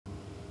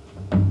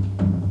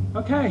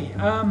Okay,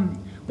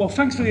 well,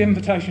 thanks for the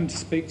invitation to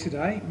speak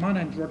today. My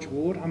name's Roger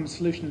Ward. I'm a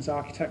solutions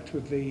architect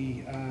with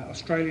the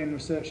Australian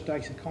Research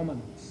Data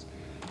Commons.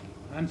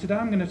 And today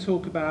I'm going to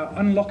talk about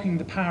unlocking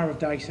the power of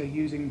data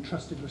using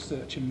trusted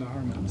research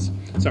environments.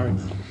 Sorry,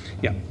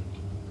 yeah.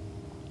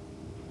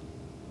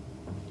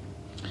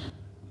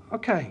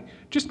 Okay,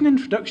 just an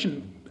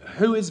introduction.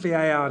 Who is the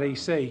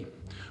ARDC?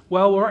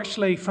 Well, we're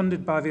actually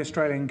funded by the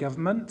Australian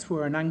government.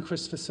 We're an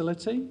NCRIS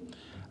facility.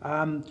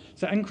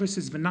 So NCRIS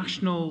is the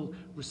National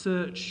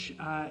Research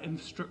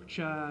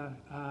Infrastructure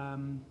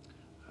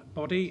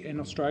body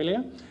in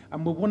Australia,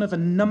 and we're one of a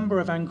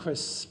number of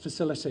NCRIS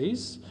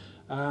facilities.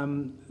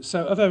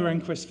 So other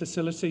NCRIS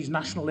facilities,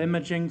 National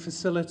Imaging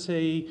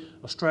Facility,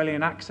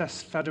 Australian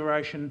Access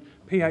Federation,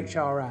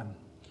 PHRM.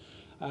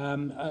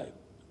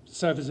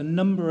 So there's a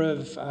number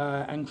of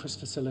NCRIS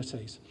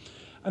facilities.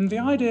 And the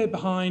idea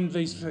behind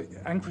these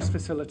NCRIS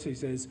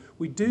facilities is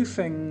we do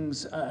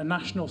things at a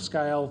national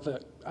scale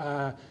that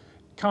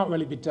can't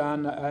really be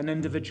done at an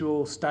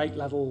individual state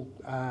level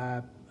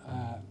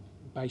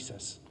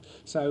basis.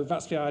 So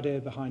that's the idea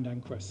behind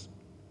NCRIS.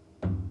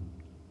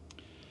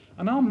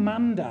 And our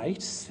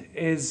mandate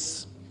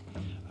is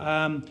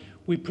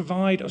we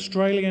provide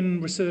Australian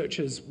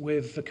researchers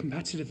with the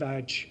competitive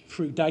edge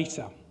through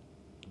data.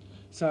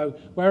 So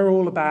we're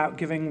all about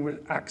giving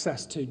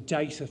access to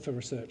data for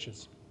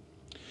researchers.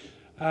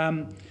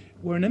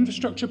 We're an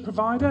infrastructure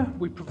provider.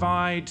 We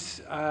provide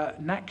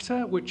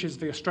Nectar, which is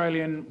the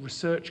Australian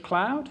Research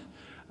Cloud,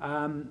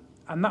 and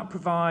that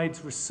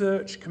provides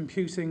research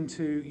computing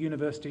to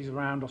universities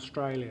around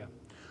Australia.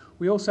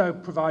 We also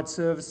provide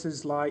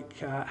services like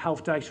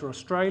Health Data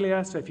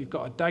Australia, so if you've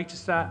got a data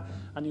set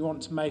and you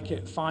want to make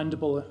it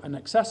findable and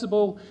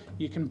accessible,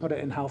 you can put it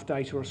in Health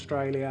Data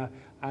Australia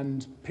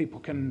and people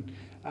can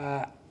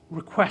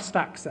request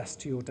access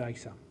to your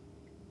data.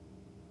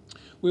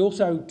 We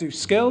also do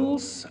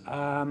skills,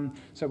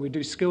 so we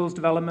do skills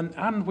development,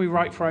 and we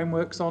write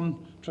frameworks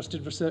on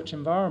trusted research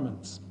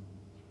environments.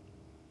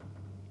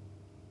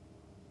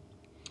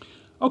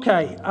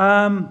 Okay,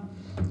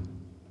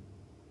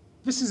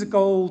 this is a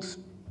gold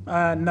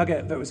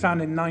nugget that was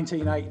found in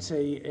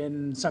 1980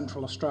 in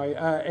central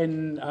Australia,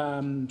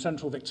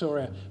 central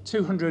Victoria,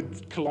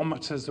 200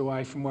 kilometres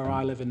away from where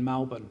I live in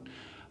Melbourne.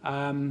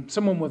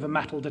 Someone with a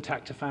metal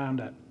detector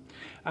found it.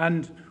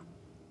 And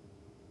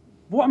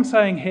what I'm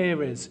saying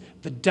here is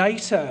the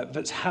data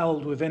that's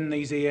held within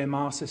these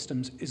EMR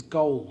systems is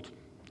gold.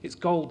 It's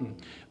golden.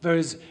 There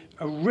is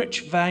a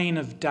rich vein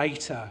of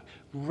data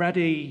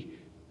ready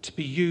to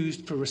be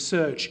used for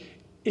research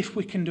if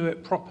we can do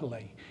it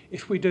properly,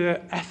 if we do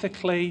it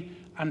ethically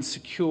and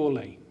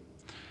securely.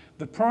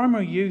 The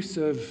primary use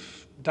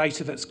of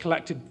data that's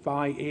collected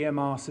by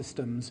EMR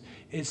systems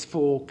is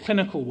for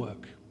clinical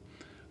work.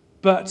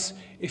 But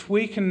if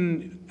we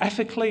can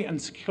ethically and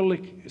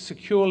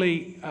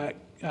securely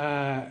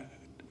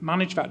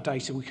manage that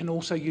data, we can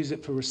also use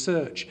it for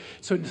research.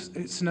 So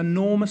it's an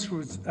enormous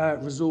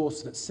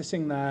resource that's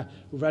sitting there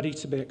ready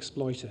to be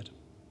exploited.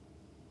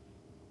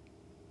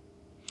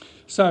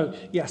 So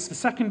yes, the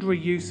secondary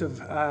use of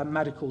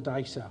medical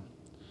data.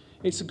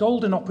 It's a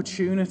golden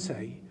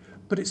opportunity,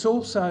 but it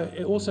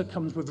also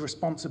comes with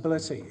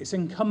responsibility. It's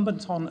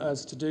incumbent on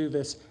us to do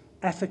this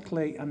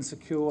ethically and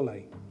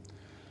securely.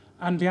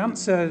 And the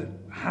answer,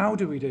 how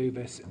do we do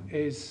this,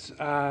 is,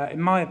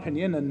 in my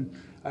opinion, and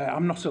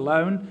I'm not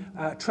alone,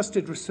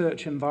 trusted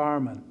research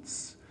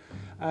environments.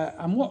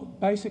 And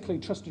what basically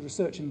trusted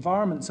research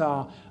environments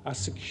are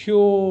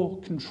secure,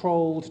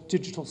 controlled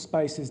digital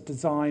spaces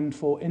designed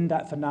for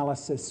in-depth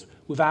analysis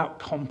without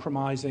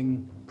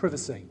compromising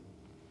privacy.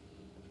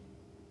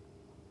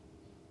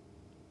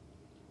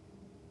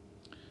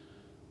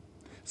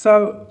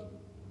 So,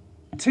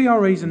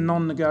 TREs are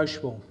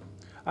non-negotiable.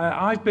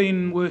 I've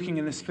been working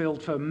in this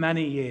field for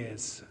many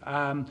years,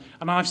 and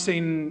I've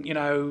seen,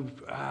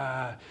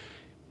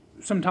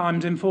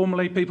 sometimes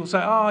informally people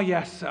say, "Oh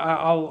yes,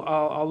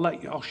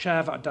 I'll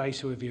share that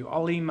data with you.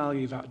 I'll email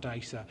you that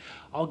data.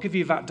 I'll give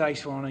you that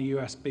data on a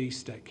USB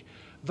stick."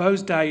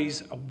 Those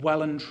days are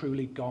well and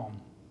truly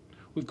gone.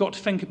 We've got to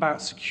think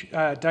about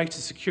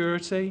data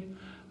security.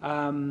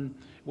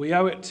 We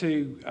owe it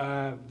to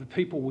the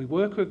people we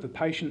work with, the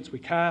patients we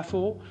care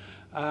for.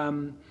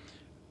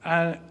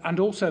 And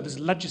also there's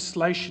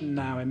legislation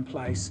now in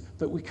place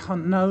that we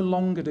can no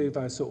longer do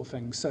those sort of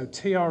things. So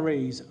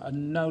TREs are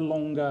no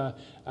longer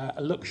a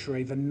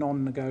luxury, they're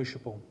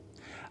non-negotiable.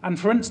 And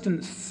for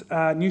instance,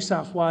 New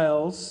South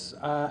Wales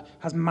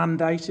has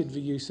mandated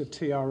the use of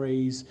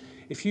TREs.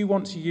 If you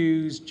want to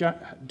use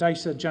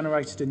data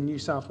generated in New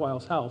South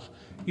Wales Health,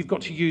 you've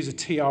got to use a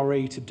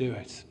TRE to do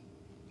it.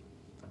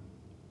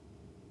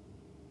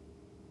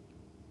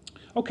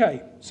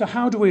 Okay, so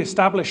how do we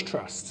establish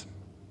trust?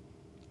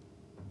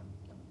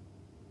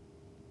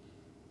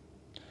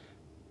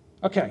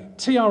 Okay,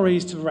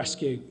 TREs to the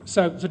rescue.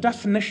 So the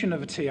definition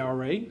of a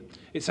TRE,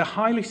 it's a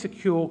highly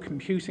secure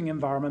computing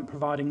environment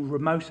providing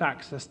remote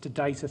access to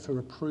data for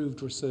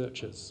approved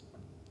researchers.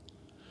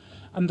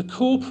 And the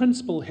core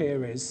principle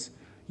here is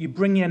you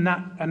bring your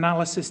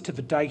analysis to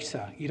the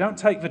data. You don't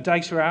take the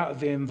data out of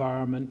the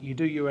environment, you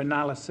do your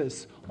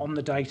analysis on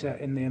the data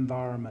in the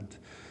environment.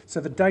 So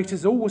the data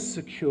is always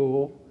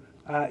secure,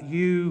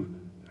 you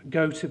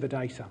go to the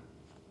data.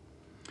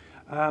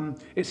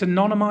 It's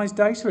anonymized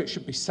data, it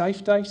should be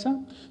safe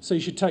data, so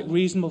you should take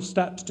reasonable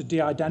steps to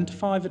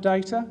de-identify the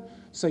data.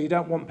 So you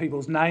don't want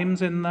people's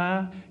names in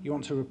there, you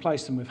want to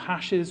replace them with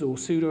hashes or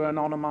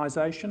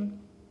pseudo-anonymization.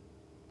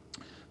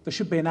 There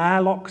should be an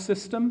airlock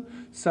system,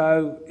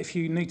 so if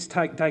you need to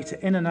take data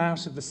in and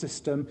out of the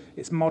system,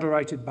 it's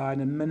moderated by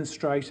an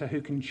administrator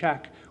who can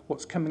check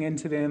what's coming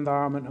into the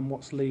environment and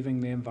what's leaving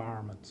the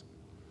environment.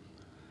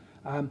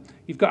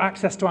 You've got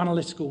access to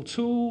analytical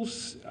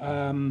tools,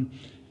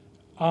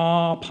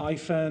 R,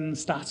 Python,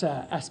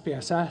 Stata,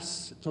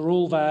 SPSS, they're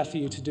all there for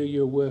you to do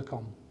your work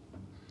on.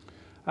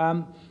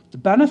 The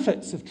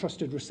benefits of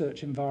trusted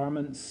research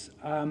environments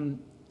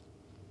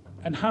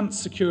enhance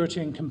security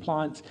and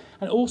compliance,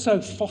 and also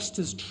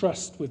fosters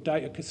trust with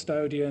data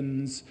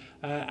custodians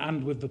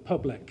and with the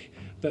public,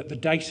 that the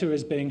data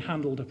is being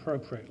handled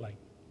appropriately.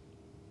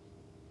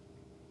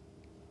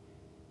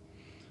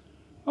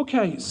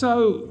 Okay,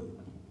 so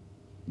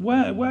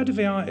where do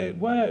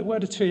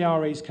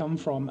TREs come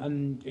from,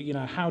 and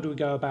how do we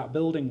go about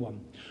building one?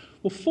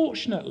 Well,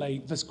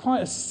 fortunately, there's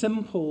quite a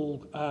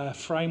simple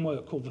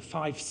framework called the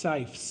 5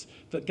 safes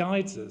that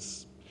guides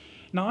us.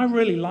 Now, I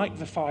really like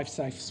the 5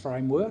 safes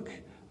framework.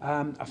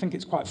 I think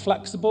it's quite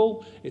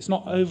flexible, it's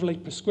not overly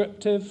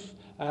prescriptive,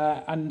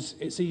 and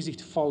it's easy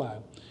to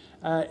follow.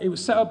 It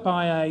was set up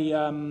by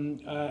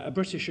a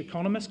British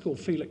economist called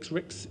Felix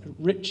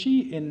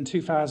Ritchie in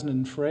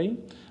 2003,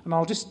 and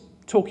I'll just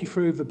talk you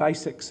through the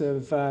basics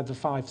of the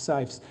 5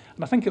 safes,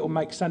 and I think it will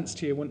make sense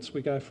to you once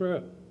we go through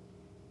it.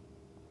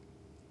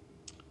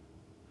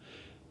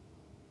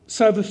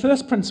 So the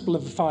first principle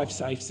of the 5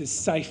 safes is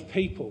safe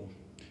people.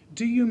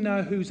 Do you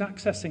know who's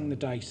accessing the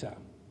data?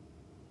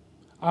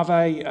 Are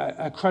they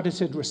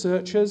accredited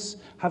researchers?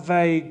 Have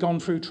they gone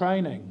through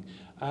training?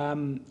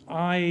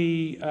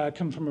 I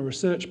come from a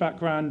research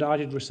background. I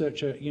did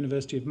research at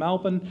University of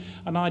Melbourne,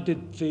 and I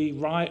did the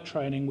RIOT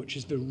training, which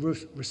is the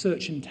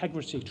research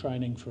integrity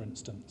training, for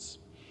instance.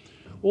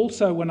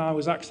 Also, when I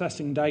was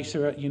accessing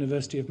data at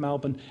University of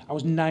Melbourne, I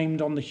was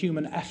named on the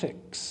human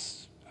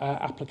ethics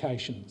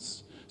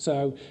applications.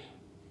 So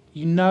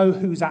you know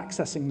who's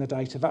accessing the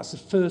data. That's the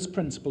first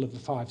principle of the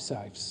 5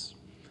 safes.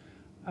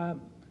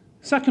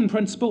 Second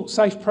principle,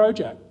 safe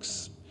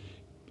projects.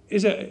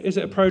 Is it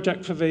a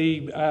project for the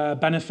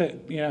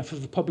benefit, for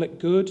the public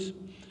good?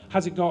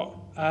 Has it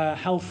got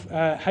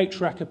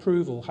HREC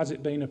approval? Has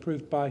it been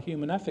approved by a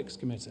Human Ethics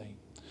Committee?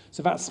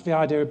 So that's the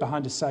idea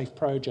behind a safe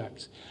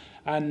project.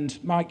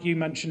 And Mike, you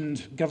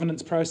mentioned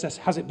governance process.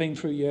 Has it been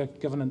through your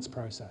governance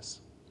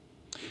process?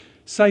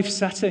 Safe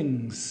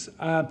settings.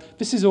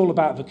 This is all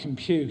about the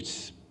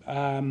computers,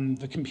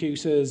 and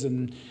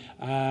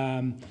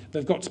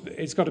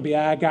it's got to be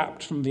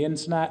air-gapped from the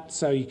internet,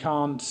 so you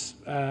can't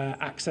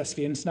access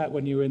the internet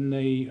when you're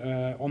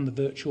on the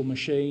virtual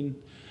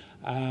machine,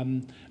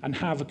 and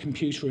how the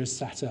computer is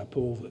set up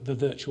or the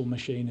virtual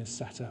machine is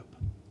set up.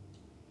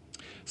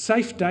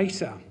 Safe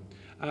data.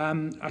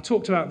 I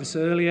talked about this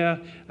earlier.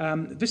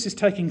 This is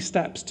taking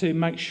steps to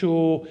make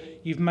sure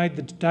you've made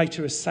the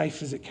data as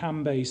safe as it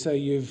can be. So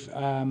you've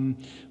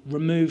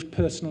removed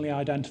personally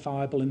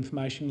identifiable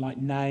information like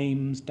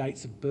names,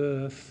 dates of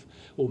birth,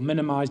 or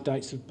minimized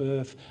dates of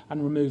birth,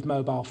 and removed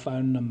mobile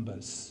phone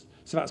numbers.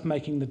 So that's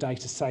making the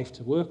data safe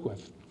to work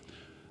with.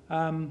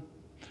 And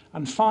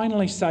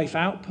finally, safe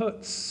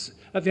outputs.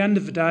 At the end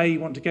of the day,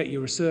 you want to get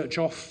your research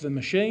off the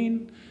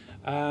machine.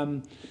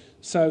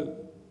 So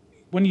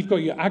when you've got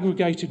your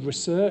aggregated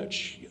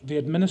research, the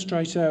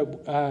administrator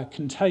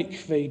can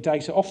take the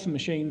data off the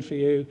machine for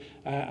you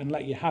and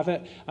let you have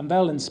it, and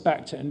they'll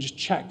inspect it and just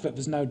check that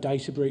there's no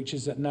data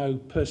breaches, that no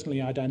personally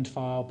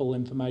identifiable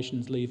information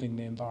is leaving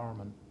the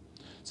environment.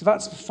 So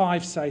that's the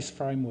 5 safes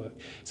framework.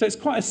 So it's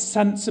quite a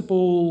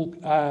sensible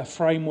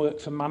framework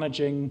for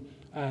managing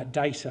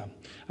data.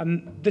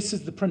 And this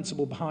is the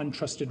principle behind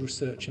trusted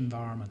research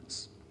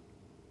environments.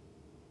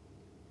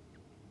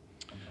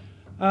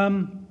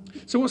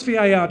 So what's the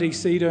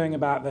ARDC doing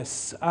about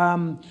this?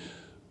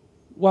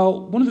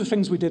 Well, one of the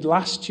things we did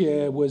last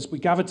year was we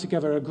gathered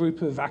together a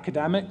group of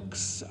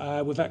academics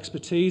with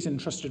expertise in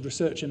trusted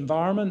research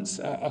environments,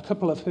 a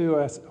couple of who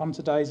are on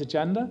today's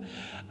agenda,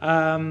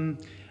 and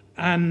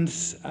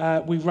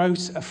we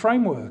wrote a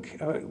framework.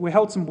 We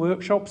held some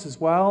workshops as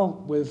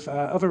well with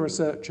other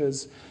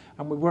researchers,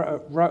 and we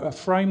wrote a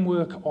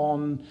framework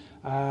on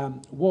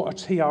what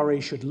a TRE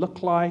should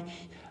look like.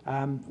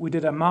 We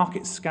did a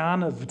market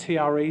scan of the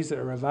TREs that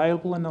are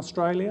available in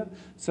Australia.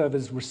 So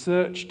there's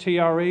research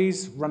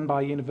TREs run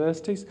by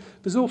universities.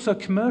 There's also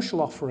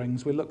commercial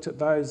offerings. We looked at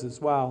those as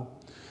well.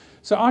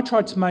 So I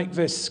tried to make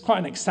this quite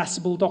an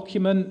accessible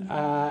document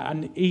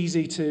and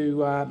easy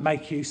to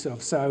make use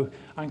of. So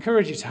I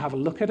encourage you to have a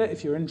look at it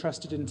if you're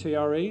interested in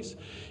TREs.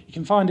 You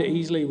can find it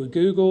easily with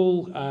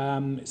Google.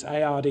 It's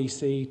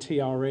ARDC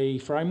TRE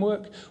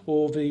framework,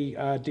 or the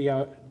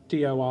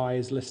DOI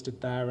is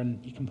listed there,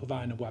 and you can put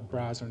that in a web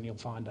browser and you'll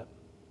find it.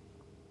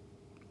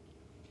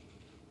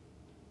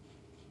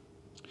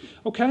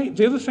 Okay,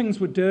 the other things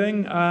we're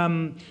doing,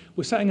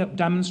 we're setting up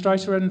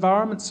demonstrator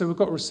environments. So we've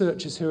got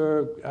researchers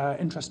who are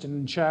interested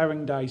in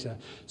sharing data.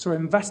 So we're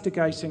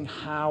investigating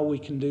how we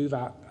can do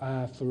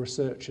that for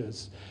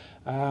researchers.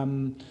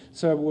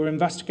 So we're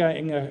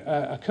investigating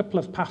a couple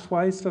of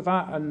pathways for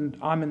that, and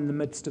I'm in the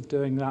midst of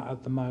doing that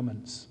at the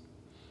moment.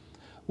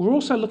 We're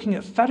also looking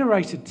at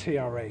federated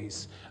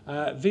TREs.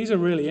 These are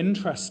really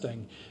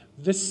interesting.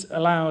 This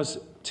allows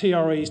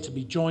TREs to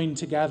be joined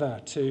together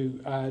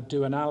to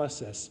do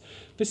analysis.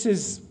 This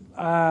is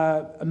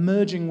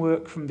emerging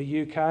work from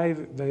the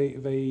UK.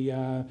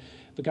 The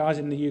guys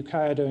in the UK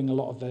are doing a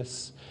lot of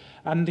this.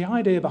 And the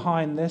idea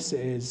behind this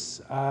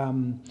is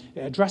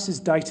it addresses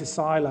data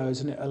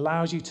silos, and it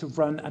allows you to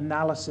run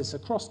analysis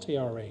across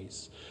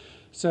TREs.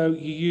 So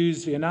you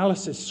use the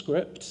analysis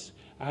script,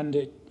 and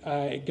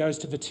it goes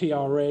to the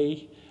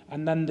TRE,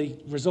 and then the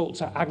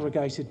results are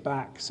aggregated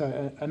back, so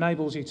it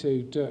enables you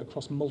to do it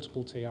across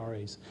multiple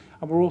TREs.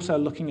 And we're also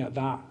looking at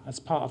that as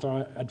part of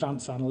our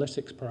advanced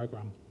analytics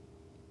program.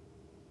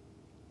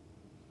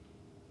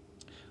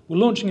 We're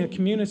launching a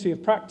community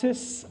of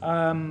practice.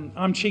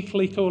 I'm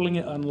cheekily calling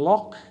it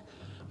Unlock,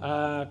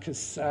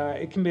 because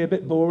it can be a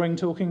bit boring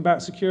talking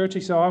about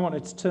security, so I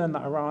wanted to turn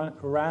that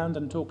around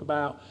and talk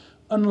about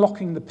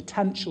unlocking the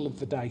potential of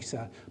the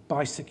data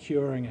by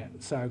securing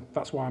it. So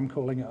that's why I'm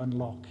calling it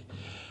Unlock.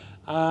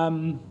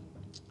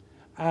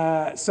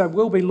 So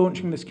we'll be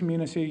launching this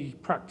community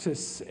of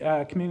practice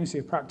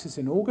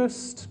in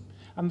August.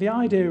 And the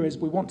idea is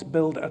we want to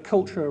build a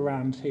culture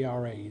around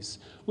TREs.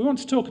 We want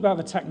to talk about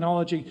the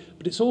technology,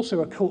 but it's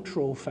also a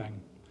cultural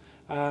thing.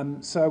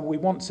 So we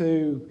want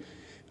to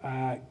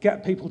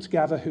get people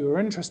together who are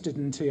interested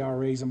in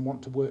TREs and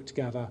want to work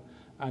together,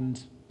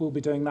 and we'll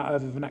be doing that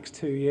over the next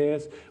 2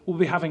 years. We'll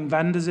be having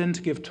vendors in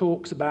to give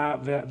talks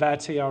about their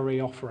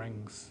TRE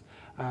offerings.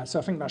 So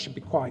I think that should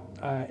be quite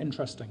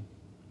interesting.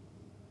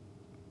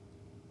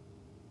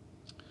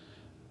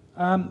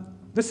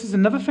 This is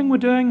another thing we're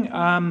doing,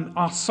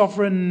 our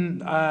sovereign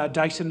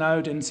data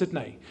node in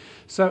Sydney.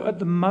 So at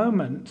the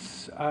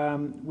moment,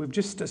 we've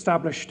just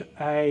established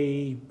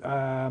a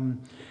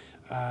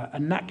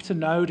Nectar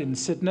node in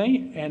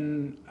Sydney,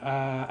 in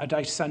a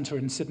data center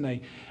in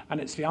Sydney, and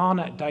it's the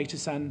ARNet data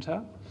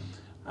center.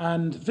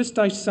 And this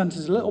data center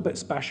is a little bit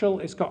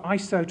special. It's got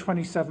ISO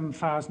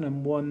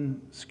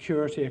 27001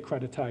 security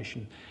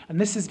accreditation.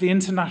 And this is the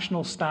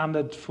international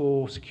standard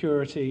for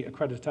security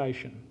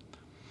accreditation.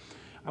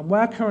 And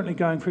we're currently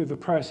going through the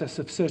process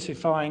of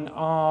certifying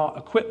our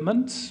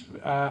equipment,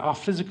 our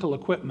physical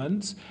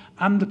equipment,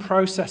 and the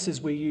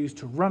processes we use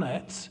to run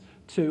it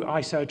to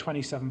ISO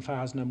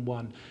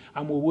 27001.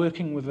 And we're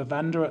working with a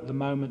vendor at the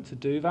moment to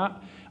do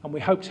that, and we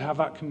hope to have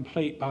that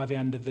complete by the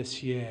end of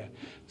this year.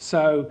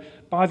 So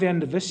by the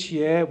end of this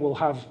year, we'll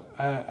have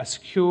a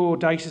secure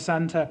data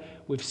center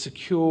with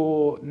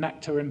secure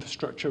Nectar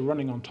infrastructure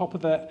running on top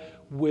of it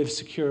with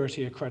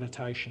security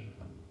accreditation.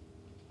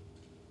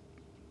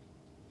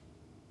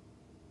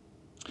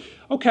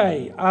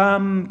 Okay,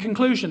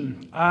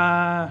 conclusion.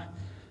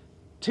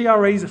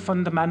 TREs are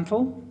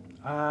fundamental.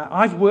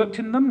 I've worked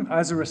in them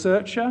as a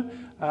researcher,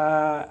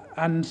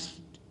 and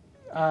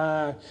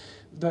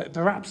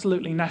they're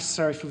absolutely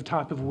necessary for the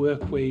type of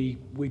work we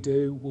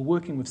do. We're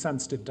working with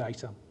sensitive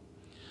data.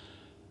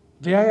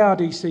 The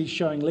ARDC is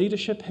showing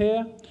leadership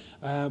here.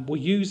 We're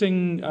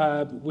using,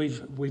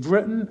 we've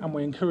written, and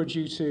we encourage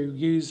you to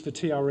use the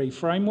TRE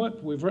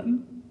framework we've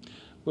written.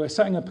 We're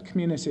setting up a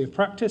community of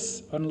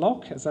practice,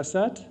 Unlock, as I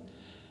said.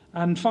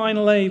 And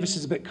finally, this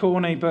is a bit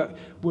corny, but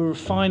we're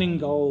refining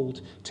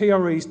gold.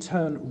 TREs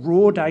turn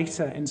raw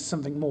data into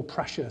something more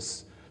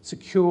precious,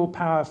 secure,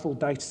 powerful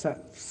data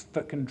sets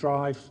that can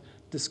drive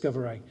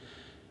discovery.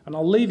 And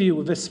I'll leave you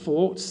with this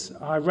thought.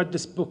 I read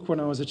this book when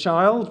I was a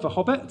child, The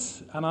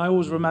Hobbit, and I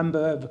always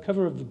remember the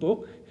cover of the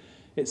book.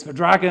 It's the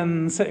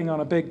dragon sitting on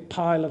a big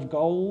pile of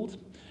gold.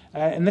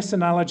 In this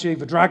analogy,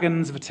 the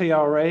dragon's the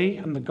TRE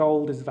and the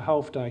gold is the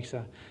health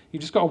data.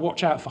 You've just got to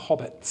watch out for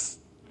hobbits.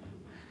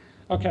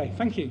 Okay,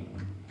 thank you.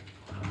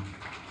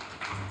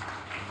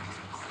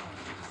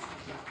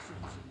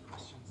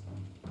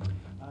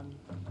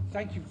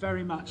 Thank you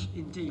very much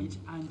indeed.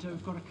 And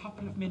we've got a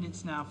couple of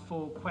minutes now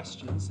for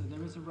questions. So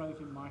there is a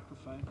roving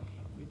microphone,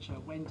 which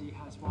Wendy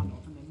has one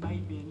of, and there may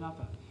be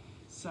another.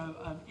 So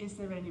is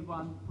there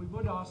anyone, we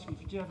would ask you, if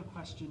you do have a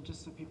question,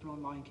 just so people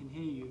online can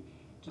hear you,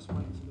 just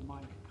wait until the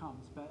mic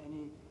comes. But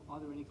are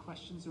there any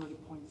questions or any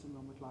points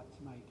anyone would like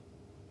to make?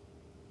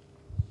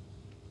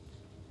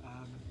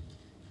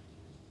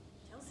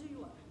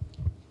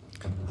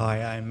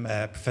 Hi, I'm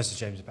Professor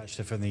James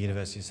Batchelor from the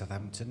University of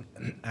Southampton,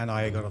 and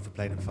I got off a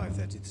plane at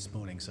 5:30 this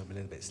morning, so I'm a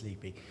little bit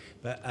sleepy.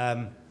 But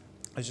I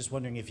was just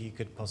wondering if you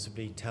could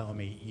possibly tell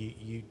me,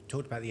 you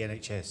talked about the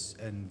NHS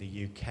and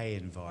the UK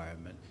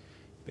environment,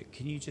 but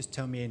can you just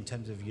tell me in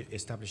terms of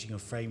establishing a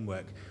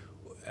framework,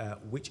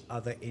 which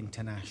other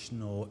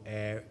international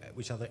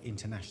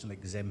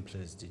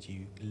exemplars did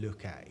you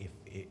look at,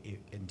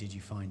 and did you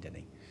find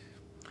any?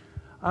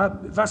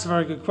 That's a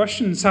very good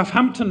question.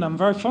 Southampton, I'm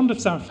very fond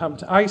of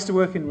Southampton. I used to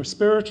work in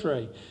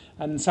respiratory,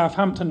 and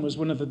Southampton was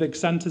one of the big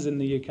centres in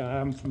the UK.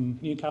 I'm from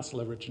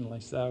Newcastle originally,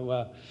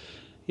 so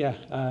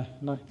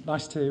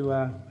nice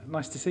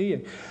to see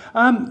you.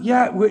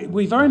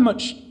 We very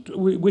much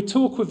we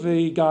talk with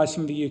the guys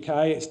from the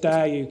UK. It's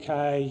Dare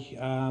UK,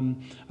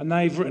 and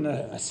they've written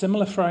a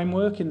similar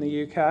framework in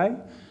the UK.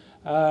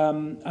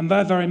 And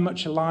they're very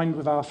much aligned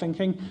with our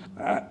thinking.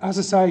 As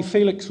I say,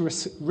 Felix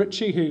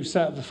Ritchie, who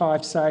set up the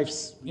 5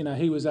 safes,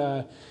 he was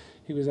a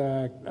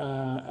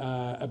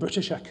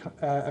British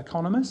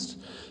economist.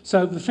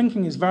 So the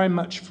thinking is very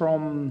much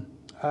from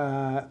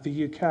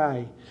the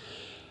UK.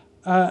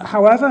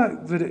 However,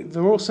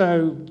 they're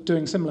also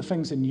doing similar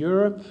things in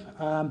Europe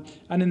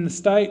and in the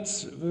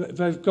States.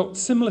 They've got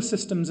similar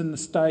systems in the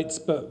States,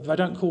 but they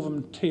don't call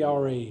them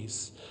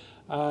TREs.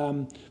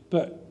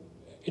 But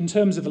in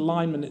terms of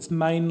alignment, it's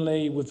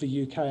mainly with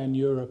the UK and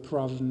Europe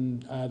rather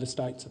than the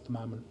States at the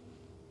moment.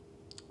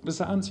 Does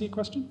that answer your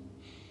question?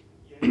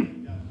 Yeah,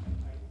 it does.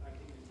 I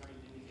think there's very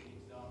limited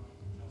examples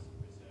of trusted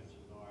research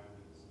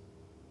environments,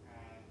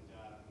 and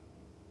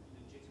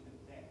legitimate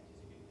theft is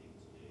a good thing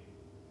to do.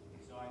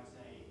 So I'd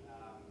say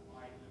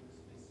I'd look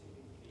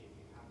specifically, if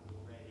you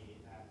haven't already,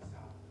 at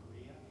South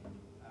Korea.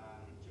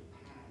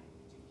 Japan in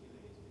particular has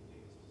been doing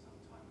this for some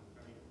time, but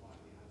very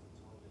quietly hasn't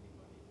told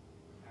anybody.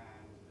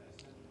 And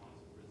certain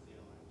parts of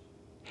Brazil,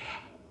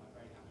 actually. I'm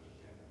very happy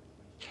to share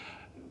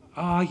that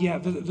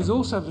information. There's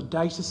also the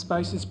Data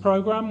Spaces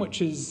program,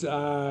 which is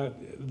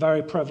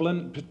very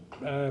prevalent,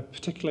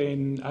 particularly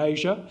in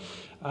Asia.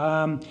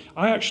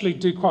 I actually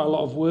do quite a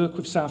lot of work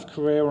with South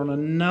Korea on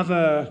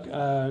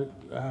another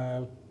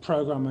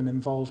program I'm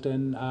involved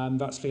in.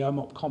 That's the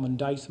OMOP Common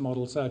Data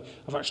Model. So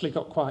I've actually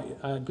got quite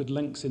good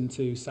links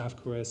into South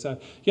Korea. So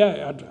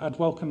yeah, I'd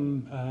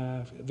welcome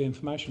the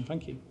information.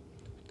 Thank you.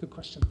 Good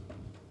question.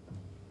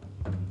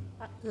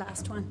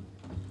 Last one.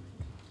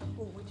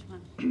 Oh, which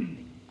one?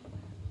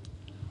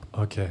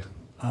 Okay.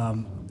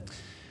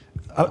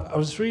 I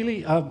was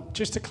really,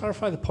 just to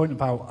clarify the point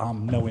about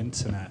no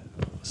internet.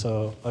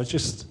 So I was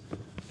just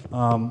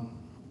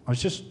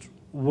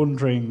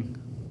wondering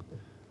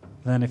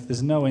then, if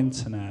there's no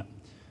internet,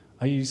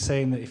 are you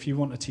saying that if you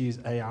wanted to use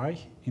AI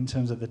in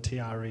terms of the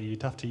TRE,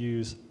 you'd have to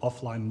use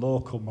offline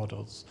local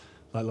models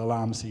like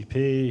Lalame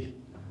CP,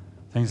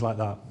 things like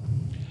that?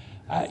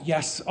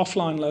 Yes,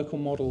 offline local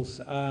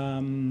models.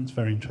 It's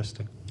very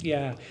interesting.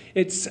 Yeah,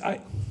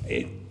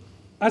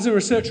 as a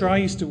researcher, I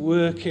used to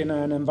work in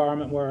an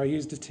environment where I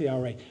used a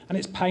TRE, and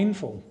it's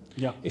painful.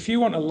 Yeah. If you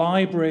want a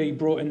library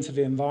brought into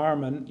the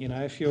environment,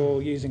 if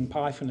you're using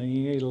Python and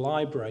you need a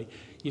library,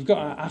 you've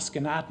got to ask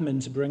an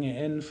admin to bring it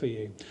in for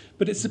you.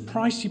 But it's the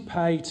price you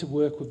pay to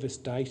work with this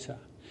data.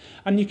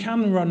 And you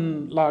can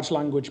run large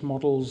language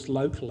models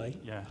locally.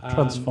 Yeah,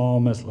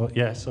 transformers,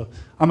 so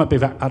I'm a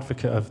big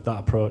advocate of that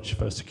approach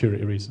for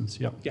security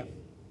reasons, yeah. Yeah.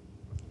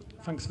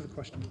 Thanks for the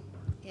question.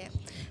 Yeah.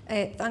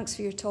 Thanks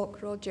for your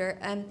talk, Roger.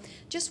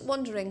 Just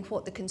wondering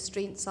what the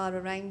constraints are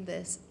around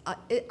this.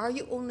 Are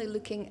you only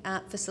looking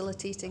at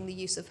facilitating the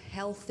use of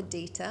health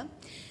data,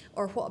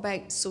 or what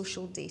about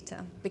social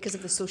data? Because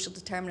of the social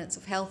determinants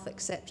of health,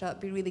 etc.,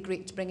 it'd be really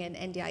great to bring in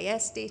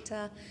NDIS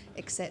data,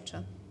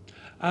 etc.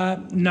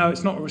 No,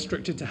 it's not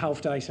restricted to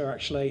health data,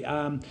 actually.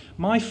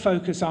 My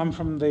focus, I'm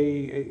from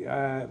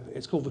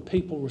it's called the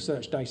People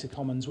Research Data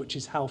Commons, which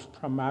is health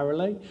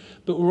primarily,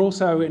 but we're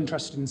also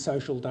interested in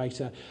social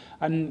data.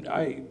 And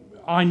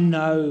I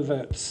know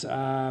that,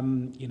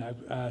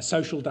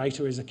 social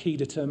data is a key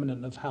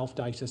determinant of health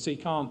data, so you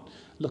can't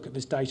look at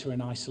this data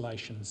in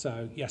isolation.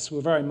 So, yes, we're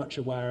very much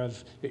aware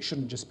of it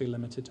shouldn't just be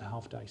limited to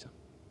health data.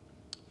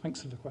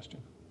 Thanks for the question.